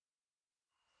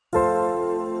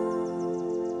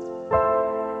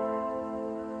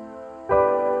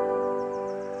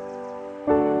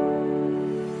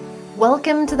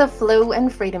Welcome to the Flow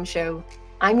and Freedom Show.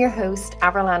 I'm your host,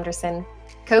 Avril Anderson,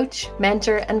 coach,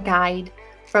 mentor, and guide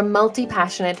for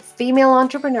multi-passionate female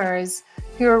entrepreneurs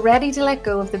who are ready to let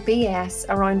go of the BS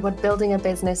around what building a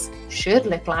business should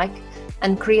look like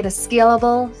and create a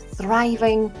scalable,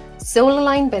 thriving,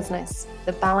 soul-aligned business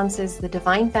that balances the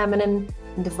divine feminine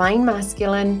and divine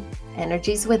masculine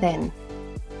energies within.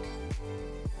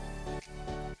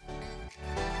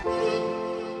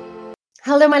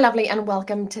 Hello, my lovely, and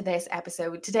welcome to this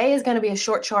episode. Today is going to be a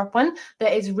short, sharp one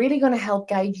that is really going to help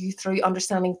guide you through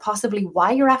understanding possibly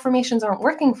why your affirmations aren't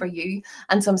working for you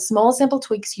and some small, simple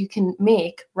tweaks you can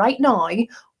make right now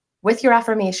with your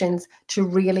affirmations to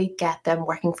really get them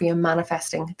working for you,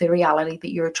 manifesting the reality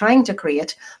that you're trying to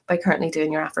create by currently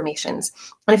doing your affirmations.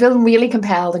 And I feel really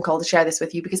compelled and called to share this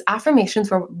with you because affirmations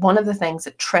were one of the things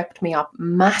that tripped me up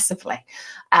massively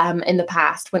in the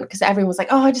past, because everyone was like,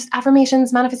 oh, just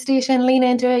affirmations, manifestation, lean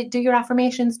into it, do your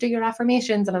affirmations.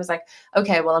 And I was like,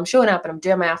 okay, well, I'm showing up and I'm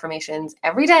doing my affirmations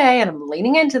every day and I'm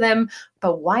leaning into them,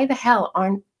 but why the hell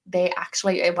aren't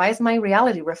why is my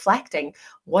reality reflecting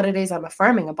what it is I'm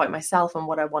affirming about myself and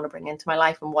what I want to bring into my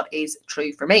life and what is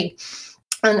true for me?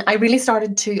 And I really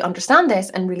started to understand this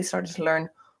and really started to learn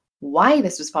why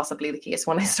this was possibly the case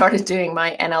when I started doing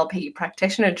my NLP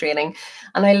practitioner training.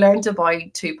 And I learned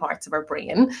about two parts of our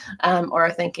brain, or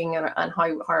our thinking and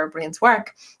how our brains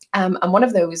work. And one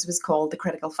of those was called the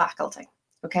critical faculty.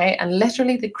 Okay. And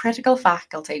literally the critical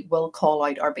faculty will call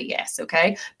out our BS,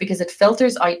 okay, because it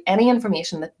filters out any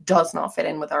information that does not fit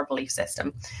in with our belief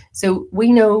system. So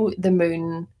we know the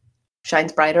moon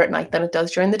shines brighter at night than it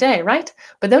does during the day, right?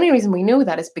 But the only reason we know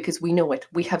that is because we know it.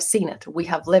 We have seen it. We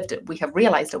have lived it. We have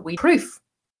realized it. We proof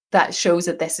that shows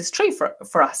that this is true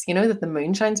for us, that the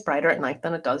moon shines brighter at night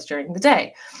than it does during the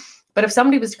day. But if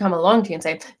somebody was to come along to you and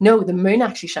say, no, the moon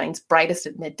actually shines brightest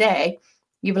at midday,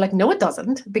 you'd be like, no, it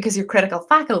doesn't, because your critical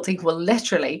faculty will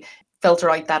literally filter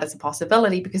out that as a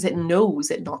possibility because it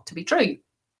knows it not to be true.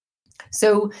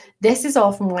 So this is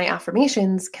often why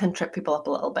affirmations can trip people up a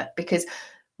little bit, because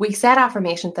we set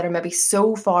affirmations that are maybe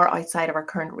so far outside of our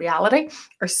current reality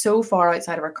or so far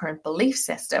outside of our current belief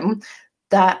system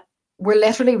that we're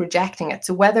literally rejecting it.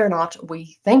 So whether or not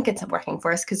we think it's working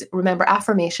for us, because remember,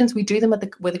 affirmations, we do them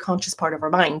with the conscious part of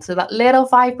our mind. So that little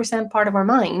 5% part of our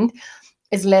mind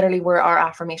is literally where our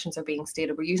affirmations are being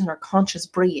stated. We're using our conscious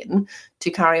brain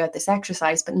to carry out this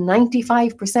exercise, but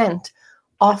 95%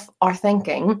 of our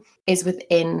thinking is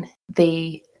within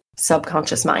the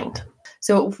subconscious mind.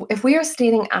 So if we are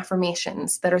stating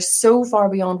affirmations that are so far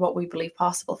beyond what we believe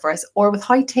possible for us, or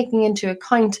without taking into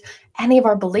account any of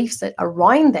our beliefs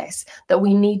around this that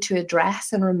we need to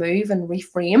address and remove and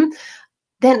reframe,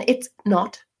 then it's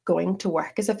not going to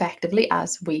work as effectively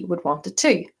as we would want it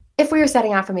to. If we are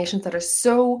setting affirmations that are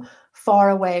so far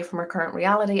away from our current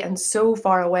reality and so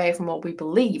far away from what we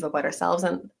believe about ourselves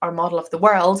and our model of the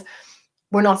world,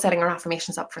 we're not setting our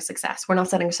affirmations up for success. We're not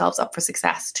setting ourselves up for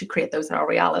success to create those in our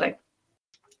reality.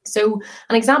 So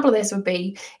an example of this would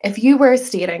be if you were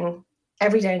stating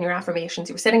every day in your affirmations,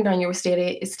 you were sitting down, you were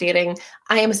stating,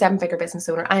 I am a 7-figure business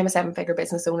owner. I am a 7-figure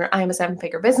business owner. I am a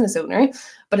 7-figure business owner.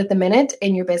 But at the minute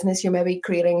in your business, you're maybe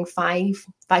creating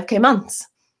 5K months.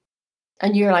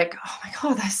 And you're like, oh my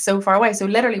God, that's so far away. So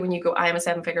literally when you go, I am a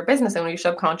 7-figure business owner, your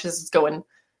subconscious is going,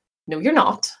 no, you're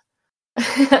not.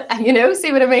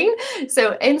 See what I mean?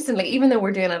 So instantly, even though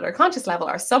we're doing it at our conscious level,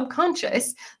 our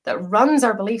subconscious that runs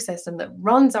our belief system, that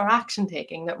runs our action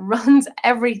taking, that runs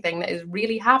everything that is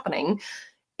really happening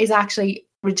is actually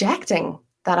rejecting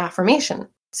that affirmation.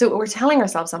 So we're telling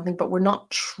ourselves something, but we're not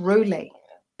truly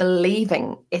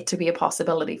believing it to be a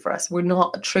possibility for us. We're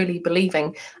not truly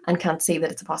believing and can't see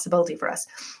that it's a possibility for us.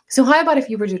 So how about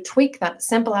if you were to tweak that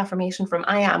simple affirmation from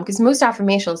I am, because most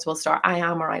affirmations will start I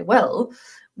am or I will,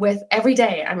 with every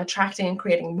day I'm attracting and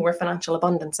creating more financial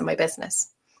abundance in my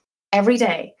business. Every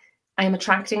day I am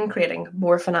attracting and creating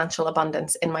more financial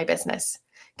abundance in my business.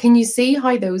 Can you see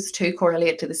how those two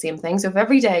correlate to the same thing? So if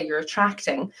every day you're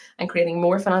attracting and creating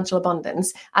more financial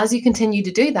abundance, as you continue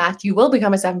to do that, you will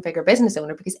become a 7-figure business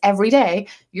owner because every day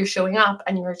you're showing up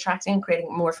and you're attracting and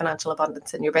creating more financial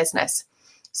abundance in your business.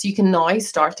 So you can now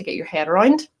start to get your head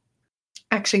around,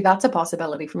 actually, that's a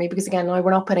possibility for me, because again, now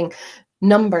we're not putting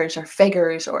numbers or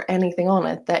figures or anything on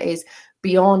it that is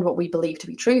beyond what we believe to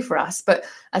be true for us. But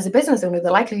as a business owner,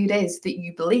 the likelihood is that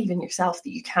you believe in yourself,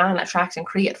 that you can attract and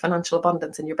create financial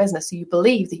abundance in your business. So you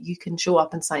believe that you can show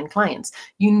up and sign clients.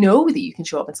 You know that you can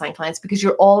show up and sign clients because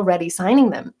you're already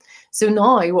signing them. So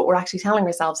now what we're actually telling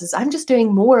ourselves is, I'm just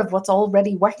doing more of what's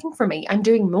already working for me. I'm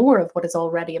doing more of what is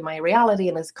already in my reality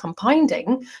and is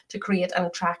compounding to create and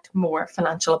attract more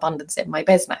financial abundance in my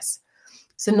business.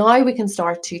 So now we can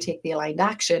start to take the aligned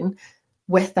action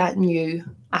with that new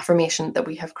affirmation that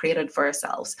we have created for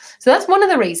ourselves. So that's one of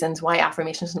the reasons why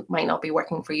affirmations might not be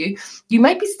working for you. You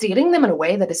might be stating them in a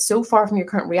way that is so far from your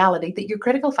current reality that your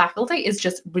critical faculty is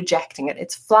just rejecting it.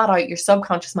 It's flat out, your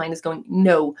subconscious mind is going,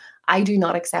 no, I do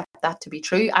not accept that to be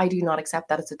true. I do not accept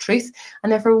that as a truth.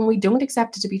 And therefore, when we don't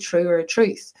accept it to be true or a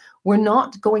truth, we're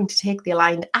not going to take the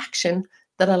aligned action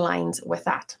that aligns with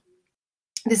that.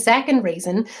 The second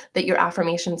reason that your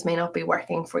affirmations may not be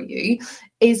working for you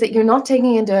is that you're not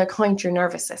taking into account your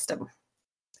nervous system.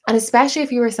 And especially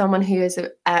if you are someone who has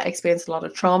experienced a lot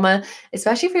of trauma,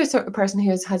 especially if you're a sort of person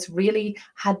who has really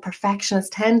had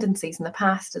perfectionist tendencies in the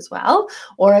past as well,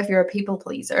 or if you're a people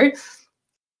pleaser,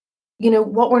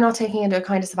 what we're not taking into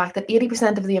account is the fact that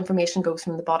 80% of the information goes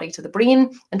from the body to the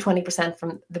brain and 20%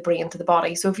 from the brain to the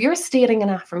body. So if you're stating an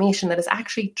affirmation that is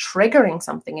actually triggering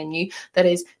something in you, that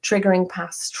is triggering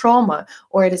past trauma,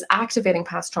 or it is activating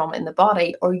past trauma in the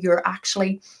body, or you're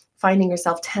actually finding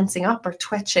yourself tensing up or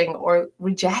twitching or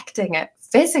rejecting it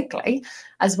physically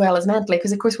as well as mentally,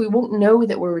 because of course we won't know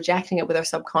that we're rejecting it with our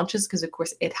subconscious, because of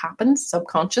course it happens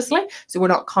subconsciously, so we're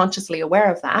not consciously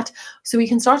aware of that. So we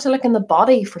can start to look in the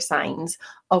body for signs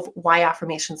of why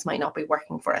affirmations might not be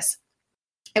working for us.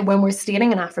 And when we're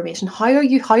stating an affirmation, how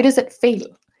does it feel?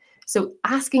 So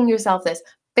asking yourself this,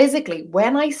 physically,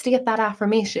 when I state that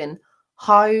affirmation,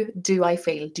 how do I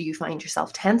feel? Do you find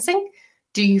yourself tensing?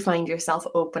 Do you find yourself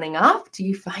opening up? Do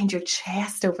you find your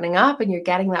chest opening up and you're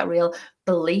getting that real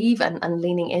believe and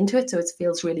leaning into it so it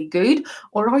feels really good?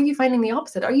 Or are you finding the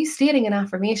opposite? Are you stating an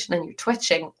affirmation and you're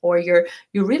twitching, or you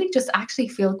really just actually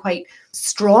feel quite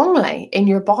strongly in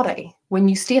your body when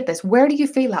you state this? Where do you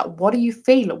feel that? What do you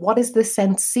feel? What is the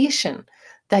sensation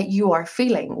that you are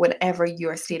feeling whenever you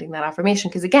are stating that affirmation?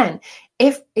 Because again,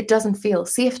 if it doesn't feel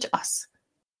safe to us,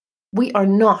 we are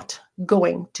not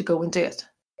going to go and do it.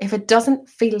 If it doesn't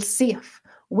feel safe,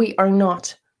 we are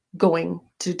not going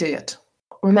to do it.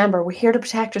 Remember, we're here to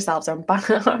protect ourselves. Our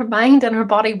mind and our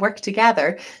body work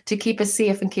together to keep us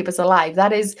safe and keep us alive.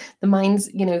 That is the mind's,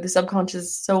 the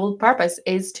subconscious sole purpose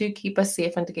is to keep us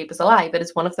safe and to keep us alive. It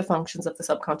is one of the functions of the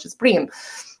subconscious brain.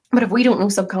 But if we don't know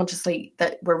subconsciously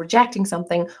that we're rejecting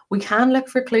something, we can look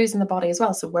for clues in the body as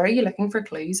well. So where are you looking for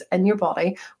clues in your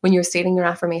body when you're stating your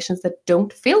affirmations that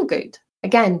don't feel good?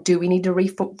 Again, do we need to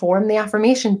reform the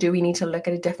affirmation? Do we need to look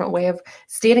at a different way of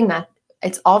stating that?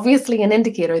 It's obviously an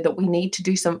indicator that we need to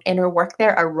do some inner work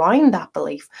there around that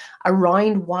belief,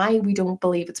 around why we don't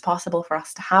believe it's possible for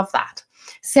us to have that.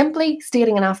 Simply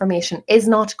stating an affirmation is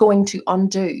not going to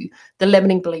undo the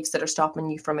limiting beliefs that are stopping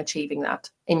you from achieving that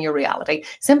in your reality.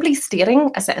 Simply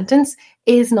stating a sentence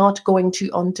is not going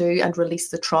to undo and release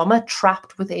the trauma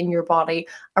trapped within your body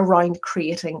around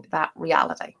creating that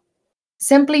reality.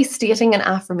 Simply stating an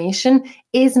affirmation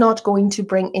is not going to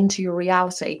bring into your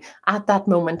reality at that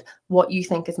moment what you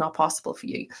think is not possible for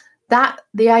you.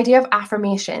 The idea of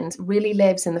affirmations really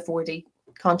lives in the 4D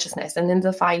consciousness and in the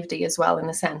 5D as well, in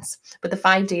a sense. But the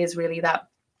 5D is really that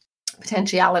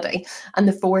potentiality, and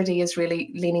the 4D is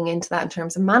really leaning into that in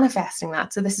terms of manifesting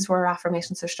that. So this is where our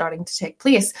affirmations are starting to take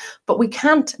place, but we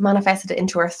can't manifest it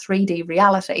into our 3D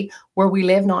reality where we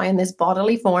live now in this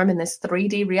bodily form, in this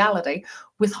 3D reality,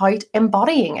 without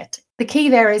embodying it. The key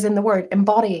there is in the word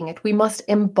embodying it. We must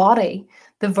embody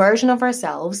the version of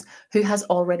ourselves who has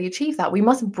already achieved that. We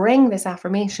must bring this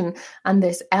affirmation and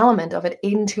this element of it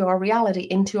into our reality,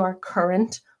 into our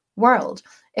current world.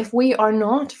 If we are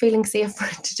not feeling safe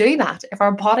to do that, if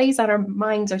our bodies and our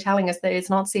minds are telling us that it's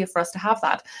not safe for us to have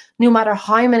that, no matter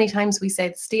how many times we say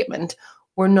the statement,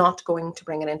 we're not going to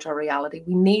bring it into our reality.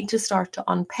 We need to start to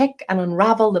unpick and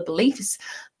unravel the beliefs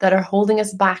that are holding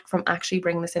us back from actually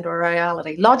bringing this into our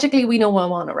reality. Logically, we know we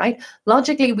want it, right?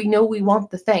 Logically, we know we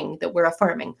want the thing that we're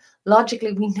affirming.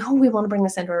 Logically, we know we want to bring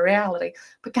this into our reality.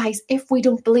 But guys, if we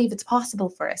don't believe it's possible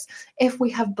for us, if we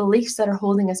have beliefs that are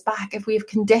holding us back, if we have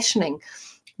conditioning,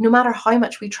 no matter how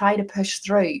much we try to push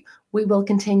through, we will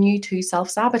continue to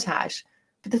self-sabotage.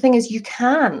 But the thing is, you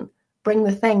can bring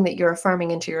the thing that you're affirming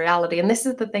into your reality. And this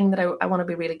is the thing that I want to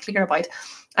be really clear about.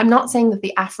 I'm not saying that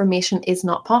the affirmation is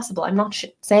not possible. I'm not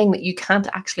saying that you can't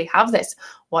actually have this.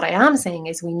 What I am saying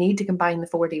is we need to combine the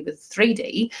 4D with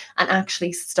 3D and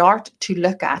actually start to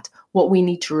look at what we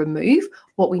need to remove,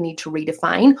 what we need to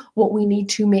redefine, what we need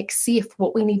to make safe,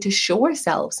 what we need to show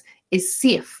ourselves is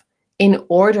safe in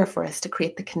order for us to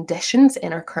create the conditions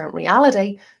in our current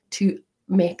reality to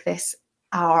make this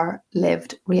our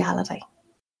lived reality.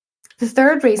 The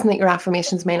third reason that your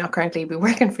affirmations may not currently be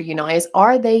working for you now is,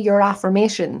 are they your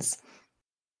affirmations?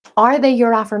 Are they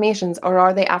your affirmations, or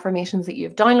are they affirmations that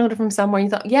you've downloaded from somewhere and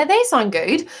you thought, yeah, they sound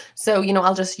good, so,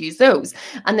 I'll just use those?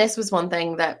 And this was one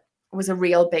thing that was a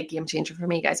real big game changer for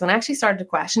me, guys, when I actually started to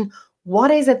question,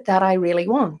 what is it that I really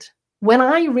want? When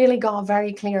I really got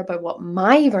very clear about what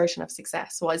my version of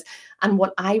success was and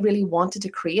what I really wanted to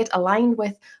create, aligned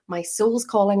with my soul's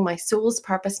calling, my soul's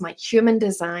purpose, my human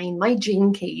design, my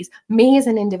gene keys, me as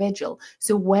an individual.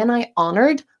 So when I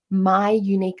honored my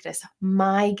uniqueness,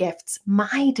 my gifts,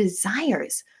 my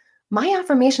desires, my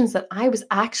affirmations that I was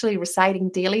actually reciting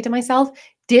daily to myself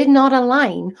did not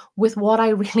align with what I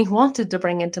really wanted to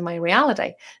bring into my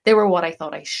reality. They were what I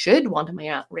thought I should want in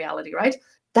my reality, right?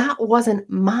 That wasn't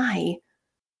my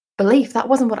belief. That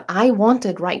wasn't what I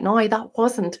wanted right now. That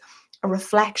wasn't a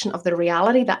reflection of the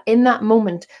reality that in that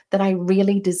moment that I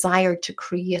really desired to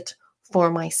create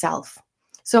for myself.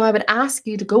 So I would ask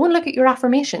you to go and look at your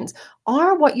affirmations.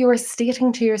 Are what you are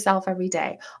stating to yourself every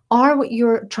day, are what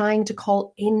you're trying to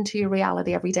call into your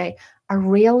reality every day, a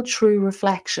real true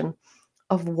reflection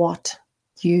of what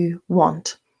you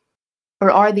want? Or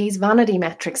are these vanity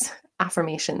metrics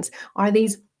affirmations? Are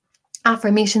these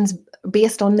affirmations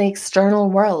based on the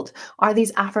external world? Are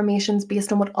these affirmations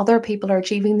based on what other people are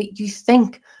achieving that you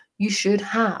think you should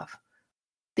have,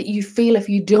 that you feel if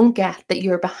you don't get that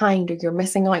you're behind or you're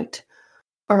missing out?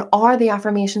 Or are the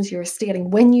affirmations you're stating,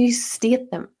 when you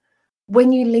state them,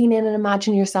 when you lean in and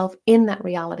imagine yourself in that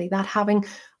reality, that having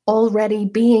already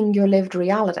being your lived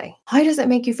reality, how does it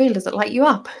make you feel? Does it light you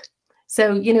up?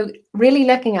 So, really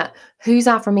looking at whose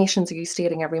affirmations are you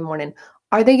stating every morning?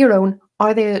 Are they your own?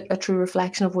 Are they a true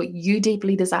reflection of what you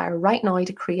deeply desire right now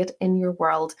to create in your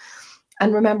world?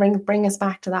 And remembering, bring us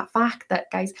back to that fact that,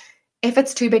 guys, if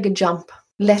it's too big a jump,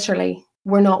 literally,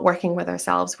 we're not working with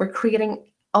ourselves. We're creating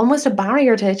almost a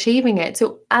barrier to achieving it.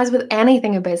 So as with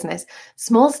anything in business,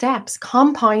 small steps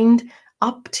compound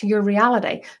up to your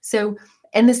reality. So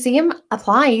and the same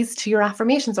applies to your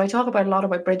affirmations. So I talk about a lot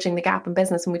about bridging the gap in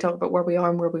business when we talk about where we are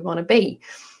and where we want to be.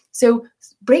 So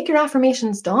break your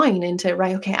affirmations down into,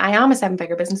 right, okay, I am a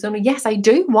 7-figure business owner. Yes, I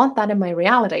do want that in my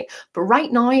reality. But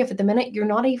right now, if at the minute you're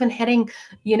not even hitting,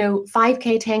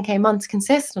 5K, 10K months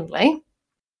consistently,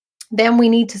 then we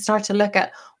need to start to look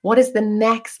at what is the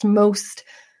next most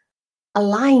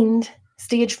aligned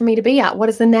stage for me to be at? What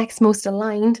is the next most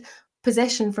aligned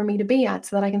position for me to be at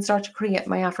so that I can start to create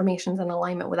my affirmations in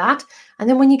alignment with that? And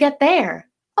then when you get there,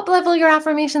 up-level your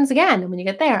affirmations again. And when you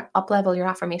get there, up-level your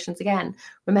affirmations again.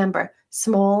 Remember,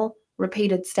 small,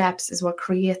 repeated steps is what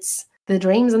creates the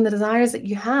dreams and the desires that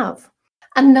you have.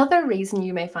 Another reason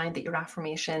you may find that your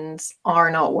affirmations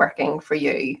are not working for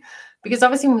you, because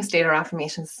obviously when we state our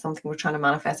affirmations, it's something we're trying to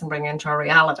manifest and bring into our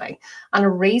reality. And a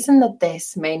reason that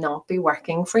this may not be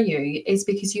working for you is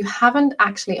because you haven't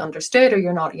actually understood, or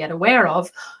you're not yet aware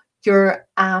of, your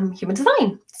human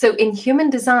design. So in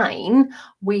human design,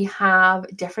 we have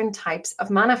different types of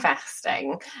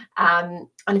manifesting. And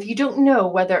if you don't know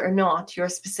whether or not you're a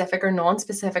specific or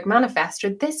non-specific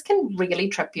manifestor, this can really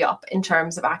trip you up in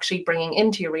terms of actually bringing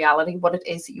into your reality what it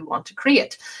is that you want to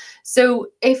create. So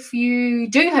if you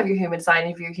do have your human design,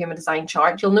 if your human design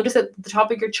chart, you'll notice at the top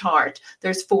of your chart,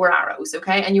 there's 4 arrows,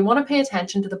 okay? And you want to pay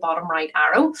attention to the bottom right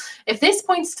arrow. If this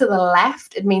points to the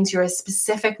left, it means you're a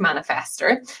specific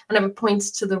manifestor. And if it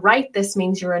points to the right, this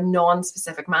means you're a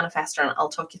non-specific manifestor. And I'll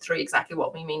talk you through exactly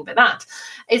what we mean by that.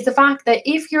 Is the fact that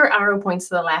if your arrow points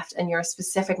to the left and you're a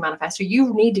specific manifestor,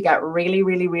 you need to get really,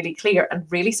 really, really clear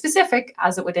and really specific,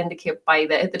 as it would indicate by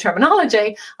the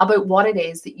terminology, about what it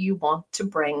is that you want to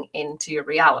bring into your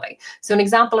reality. So an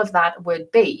example of that would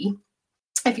be,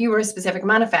 if you were a specific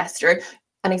manifestor,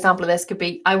 an example of this could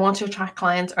be, I want to attract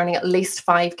clients earning at least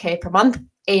 5K per month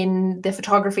in the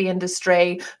photography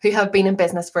industry who have been in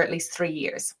business for at least 3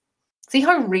 years. See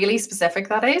how really specific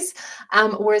that is?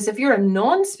 Whereas if you're a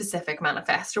non-specific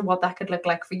manifestor, what that could look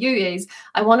like for you is,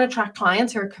 I want to attract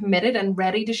clients who are committed and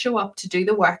ready to show up to do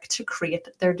the work to create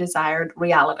their desired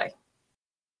reality.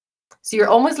 So you're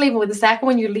almost leaving with the second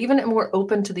one, you're leaving it more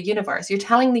open to the universe. You're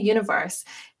telling the universe,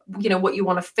 what you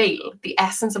want to feel, the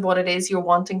essence of what it is you're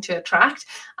wanting to attract.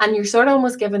 And you're sort of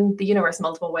almost giving the universe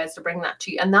multiple ways to bring that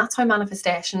to you. And that's how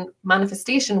manifestation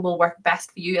will work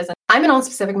best for you. I'm a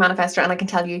non-specific manifestor, and I can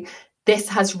tell you, this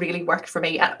has really worked for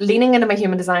me. Leaning into my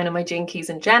human design and my gene keys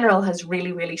in general has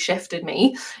really, really shifted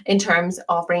me in terms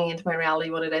of bringing into my reality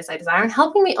what it is I desire and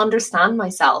helping me understand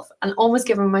myself and almost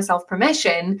giving myself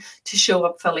permission to show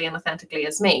up fully and authentically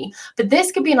as me. But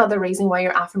this could be another reason why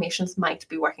your affirmations might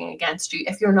be working against you.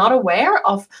 If you're not aware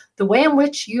of the way in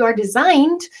which you are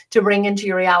designed to bring into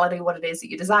your reality what it is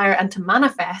that you desire and to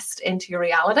manifest into your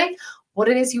reality what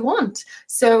it is you want.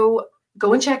 So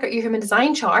go and check out your human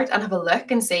design chart and have a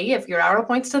look and see if your arrow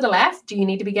points to the left, do you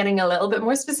need to be getting a little bit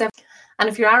more specific? And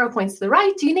if your arrow points to the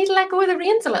right, do you need to let go of the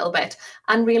reins a little bit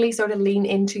and really sort of lean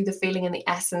into the feeling and the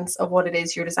essence of what it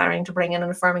is you're desiring to bring in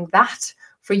and affirming that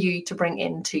for you to bring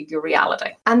into your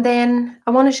reality. And then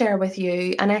I want to share with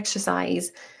you an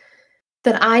exercise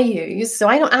that I use. So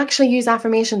I don't actually use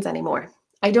affirmations anymore.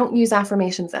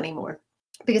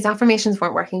 Because affirmations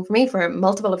weren't working for me for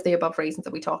multiple of the above reasons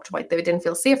that we talked about. They didn't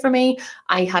feel safe for me.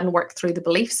 I hadn't worked through the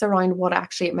beliefs around what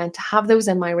actually it meant to have those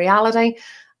in my reality.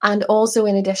 And also,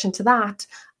 in addition to that,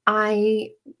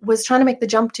 I was trying to make the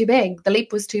jump too big. The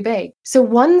leap was too big. So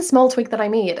one small tweak that I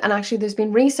made, and actually there's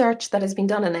been research that has been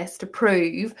done in this to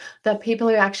prove that people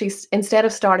who actually, instead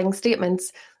of starting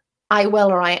statements, I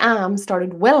will or I am,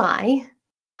 started will I,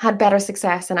 had better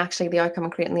success in actually the outcome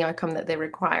and creating the outcome that they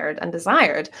required and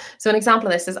desired. So an example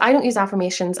of this is I don't use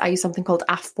affirmations. I use something called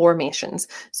affirmations.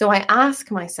 So I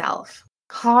ask myself,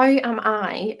 how am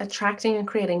I attracting and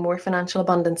creating more financial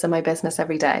abundance in my business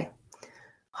every day?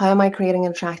 How am I creating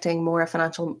and attracting more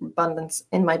financial abundance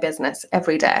in my business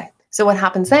every day? So what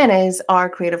happens then is our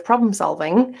creative problem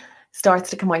solving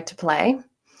starts to come out to play.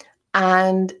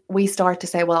 And we start to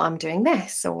say, well, I'm doing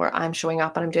this, or I'm showing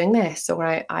up and I'm doing this,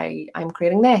 or I'm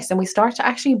creating this. And we start to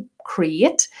actually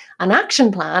create an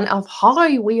action plan of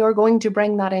how we are going to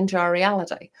bring that into our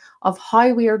reality,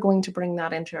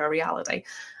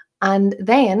 And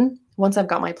then once I've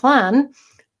got my plan,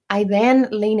 I then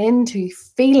lean into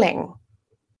feeling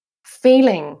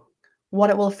what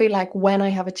it will feel like when I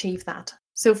have achieved that.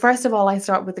 So first of all, I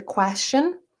start with the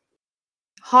question,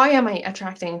 how am I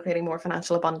attracting and creating more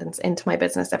financial abundance into my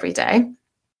business every day?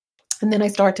 And then I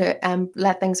start to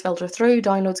let things filter through,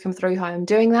 downloads come through, how I'm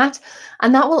doing that.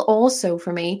 And that will also,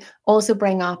 for me, also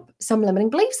bring up some limiting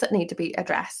beliefs that need to be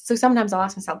addressed. So sometimes I'll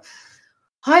ask myself,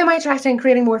 how am I attracting and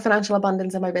creating more financial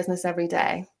abundance in my business every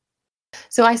day?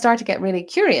 So I start to get really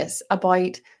curious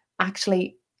about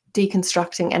actually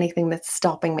deconstructing anything that's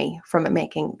stopping me from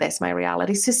making this my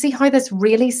reality. So see how this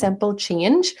really simple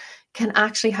change can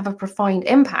actually have a profound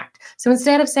impact. So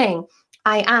instead of saying,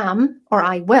 I am or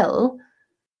I will,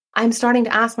 I'm starting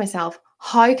to ask myself,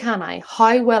 how can I,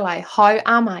 how will I, how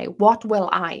am I, what will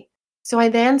I? So I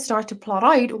then start to plot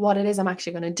out what it is I'm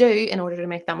actually going to do in order to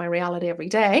make that my reality every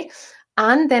day.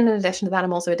 And then in addition to that,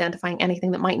 I'm also identifying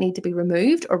anything that might need to be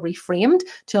removed or reframed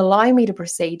to allow me to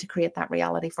proceed to create that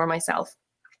reality for myself.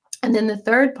 And then the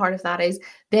third part of that is,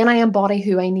 then I embody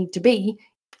who I need to be.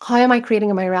 How am I creating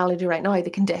in my reality right now?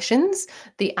 The conditions,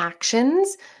 the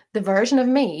actions, the version of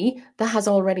me that has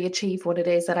already achieved what it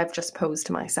is that I've just posed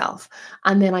to myself.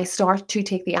 And then I start to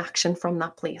take the action from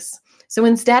that place. So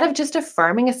instead of just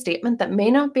affirming a statement that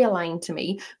may not be aligned to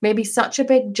me, maybe such a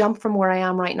big jump from where I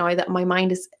am right now that my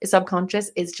mind is subconscious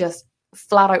is just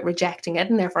flat out rejecting it,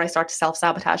 and therefore I start to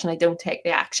self-sabotage and I don't take the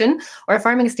action, or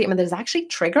affirming a statement that is actually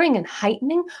triggering and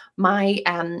heightening my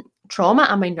trauma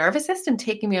and my nervous system,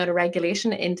 taking me out of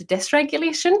regulation into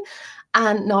dysregulation,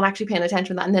 and not actually paying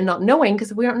attention to that, and then not knowing,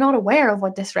 because we are not aware of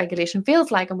what dysregulation feels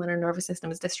like and when our nervous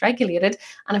system is dysregulated,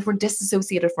 and if we're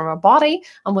disassociated from our body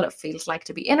and what it feels like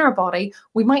to be in our body,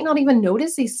 we might not even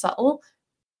notice these subtle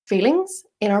feelings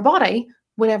in our body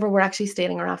whenever we're actually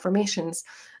stating our affirmations.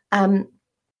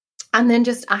 And then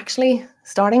just actually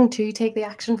starting to take the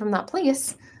action from that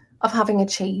place of having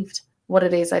achieved what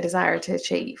it is I desire to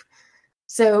achieve.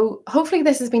 So hopefully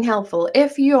this has been helpful.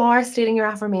 If you are stating your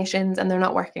affirmations and they're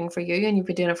not working for you and you've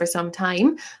been doing it for some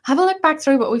time, have a look back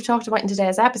through what we've talked about in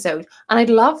today's episode. And I'd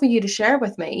love for you to share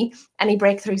with me any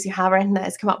breakthroughs you have or anything that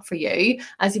has come up for you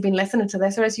as you've been listening to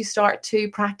this, or as you start to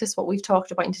practice what we've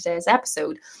talked about in today's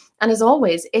episode. And as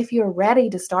always, if you're ready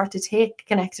to start to take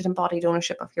connected embodied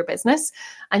ownership of your business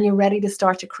and you're ready to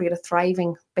start to create a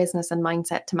thriving business and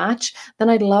mindset to match, then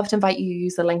I'd love to invite you to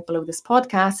use the link below this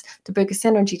podcast to book a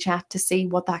synergy chat to see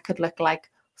what that could look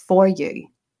like for you.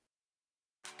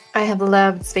 I have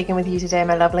loved speaking with you today,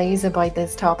 my lovelies, about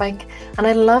this topic. And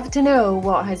I'd love to know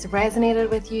what has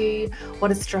resonated with you, what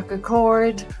has struck a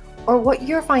chord, or what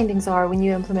your findings are when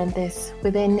you implement this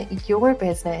within your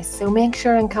business. So make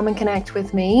sure and come and connect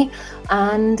with me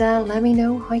and let me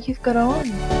know how you've got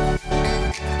on.